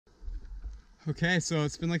Okay, so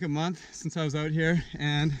it's been like a month since I was out here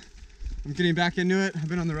and I'm getting back into it. I've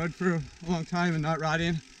been on the road for a long time and not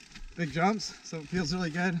riding big jumps, so it feels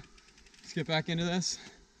really good. Let's get back into this.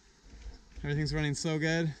 Everything's running so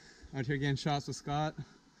good. Out here getting shots with Scott.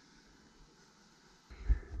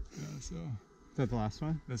 Yeah, so. Is that the last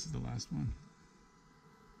one? This is the last one.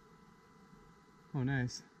 Oh,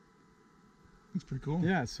 nice. That's pretty cool.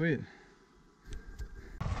 Yeah, sweet.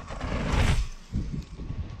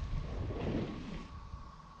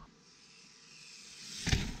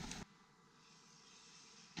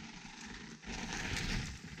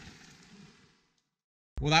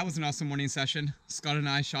 Well, that was an awesome morning session. Scott and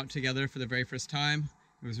I shot together for the very first time.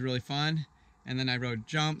 It was really fun. And then I rode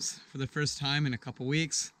jumps for the first time in a couple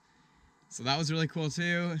weeks. So that was really cool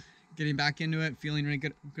too. Getting back into it, feeling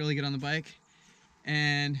really good on the bike.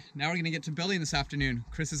 And now we're gonna get to building this afternoon.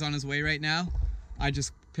 Chris is on his way right now. I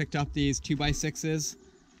just picked up these 2x6s,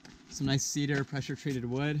 some nice cedar pressure treated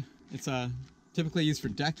wood. It's typically used for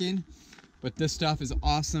decking, but this stuff is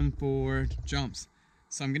awesome for jumps.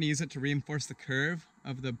 So I'm gonna use it to reinforce the curve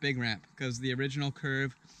of the big ramp because the original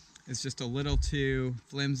curve is just a little too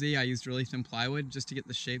flimsy. I used really thin plywood just to get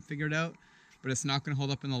the shape figured out, but it's not gonna hold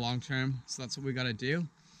up in the long term. So that's what we gotta do.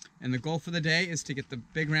 And the goal for the day is to get the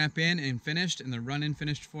big ramp in and finished and the run in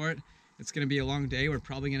finished for it. It's gonna be a long day. We're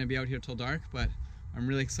probably gonna be out here till dark, but I'm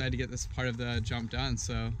really excited to get this part of the jump done.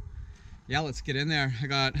 So yeah, let's get in there. I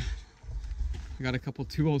got a couple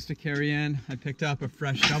tools to carry in. I picked up a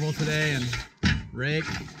fresh shovel today and rake.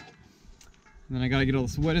 And then I gotta get all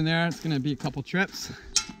this wood in there. It's gonna be a couple trips.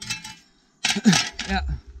 Yeah,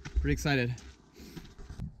 pretty excited.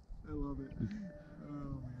 I love it. Oh,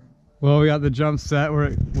 man. Well, we got the jump set where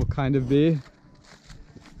it will kind of be. And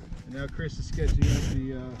now Chris is sketching out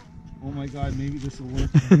the, oh my god, maybe this will work.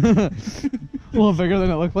 A little bigger than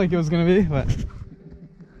it looked like it was gonna be, but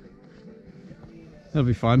it'll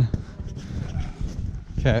be fun.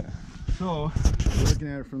 Okay. So, looking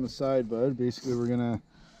at it from the side, bud, basically we're gonna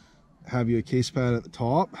have you a case pad at the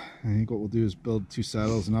top. I think what we'll do is build two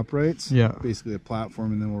saddles and uprights. Yeah. Basically a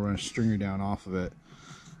platform, and then we'll run a stringer down off of it.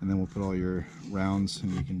 And then we'll put all your rounds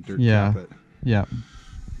and you can dirt cap it. Yeah.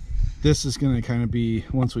 This is gonna kind of be,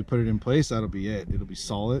 once we put it in place, that'll be it. It'll be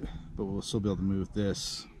solid, but we'll still be able to move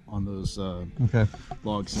this on those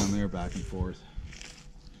logs down there back and forth.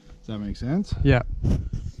 Does that make sense? Yeah.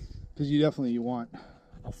 Because you want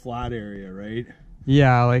a flat area, right?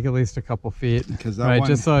 Yeah, like at least a couple feet. Because that one,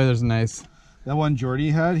 just so there's nice. That one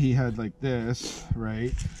Jordy had, he had like this,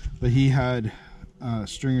 right? But he had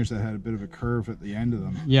stringers that had a bit of a curve at the end of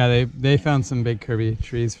them. Yeah, they found some big curvy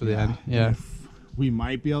trees for the end. Yeah. We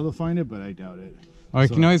might be able to find it, but I doubt it. Or you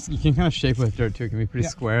can kind of shape with dirt too. It can be pretty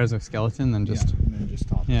square as a skeleton, then just and then just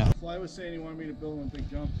top it. Yeah. Well, I was saying you wanted me to build one big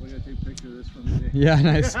jump, so I gotta take a picture of this from the day. Yeah,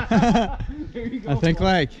 nice. There you go. I think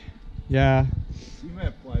Fly. yeah. You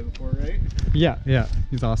met Fly before, right? Yeah,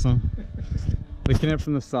 he's awesome. Looking at it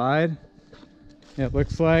from the side, it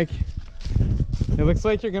looks like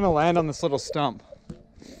you're gonna land on this little stump.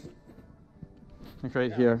 Like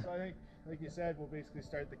right here. So I think, like you said, we'll basically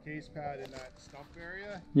start the case pad in that stump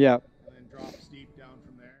area. Yeah. And then drop steep down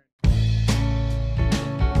from there.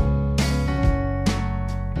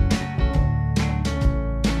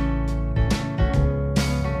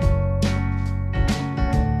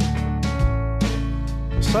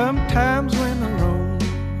 Sometimes when I'm wrong,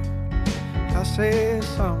 I say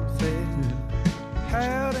something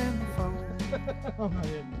out in the phone.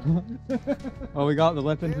 Oh, we got the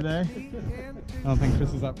lip in today. I don't think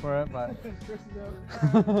Chris is up for it, but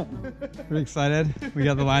pretty excited. We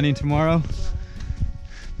got the landing tomorrow.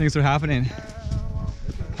 Things are happening.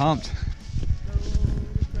 Pumped.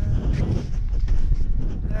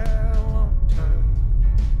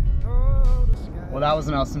 Well, that was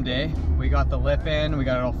an awesome day. We got the lip in, we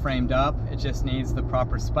got it all framed up. It just needs the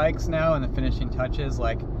proper spikes now and the finishing touches,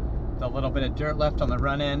 like the little bit of dirt left on the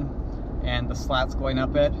run-in and the slats going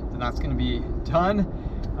up it. Then that's gonna be done.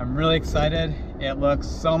 I'm really excited. It looks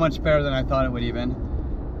so much better than I thought it would even.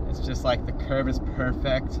 It's just like the curve is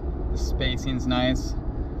perfect. The spacing's nice.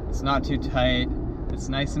 It's not too tight. It's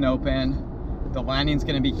nice and open. The landing's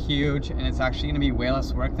gonna be huge, and it's actually gonna be way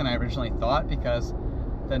less work than I originally thought because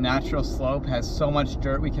the natural slope has so much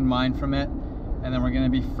dirt we can mine from it, and then we're going to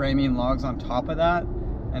be framing logs on top of that,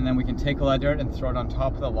 and then we can take all that dirt and throw it on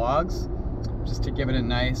top of the logs just to give it a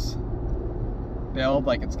nice build.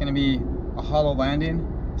 Like, it's going to be a hollow landing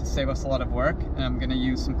to save us a lot of work, and I'm going to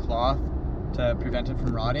use some cloth to prevent it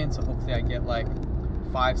from rotting, so hopefully I get like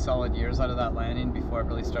 5 solid years out of that landing before it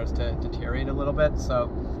really starts to deteriorate a little bit. So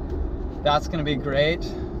that's going to be great.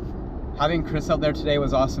 Having Chris out there today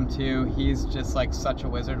was awesome too. He's just like such a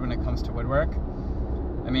wizard when it comes to woodwork.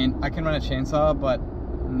 I mean, I can run a chainsaw, but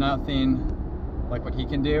nothing like what he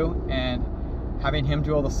can do. And having him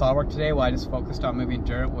do all the saw work today while I just focused on moving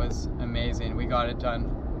dirt was amazing. We got it done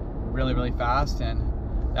really, really fast, and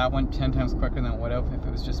that went 10 times quicker than it would have if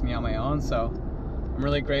it was just me on my own. So I'm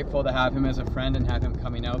really grateful to have him as a friend and have him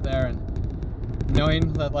coming out there and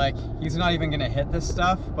knowing that like he's not even gonna hit this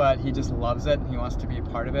stuff, but he just loves it and he wants to be a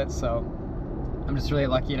part of it. So I'm just really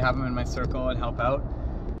lucky to have him in my circle and help out.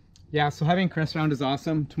 Yeah, so having Chris around is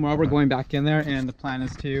awesome. Tomorrow we're going back in there, and the plan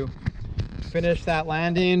is to finish that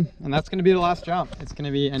landing, and that's gonna be the last jump. It's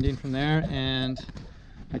gonna be ending from there, and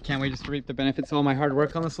I can't wait just to reap the benefits of all my hard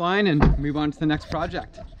work on this line and move on to the next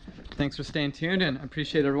project. Thanks for staying tuned, and I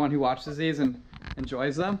appreciate everyone who watches these and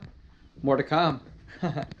enjoys them. More to come.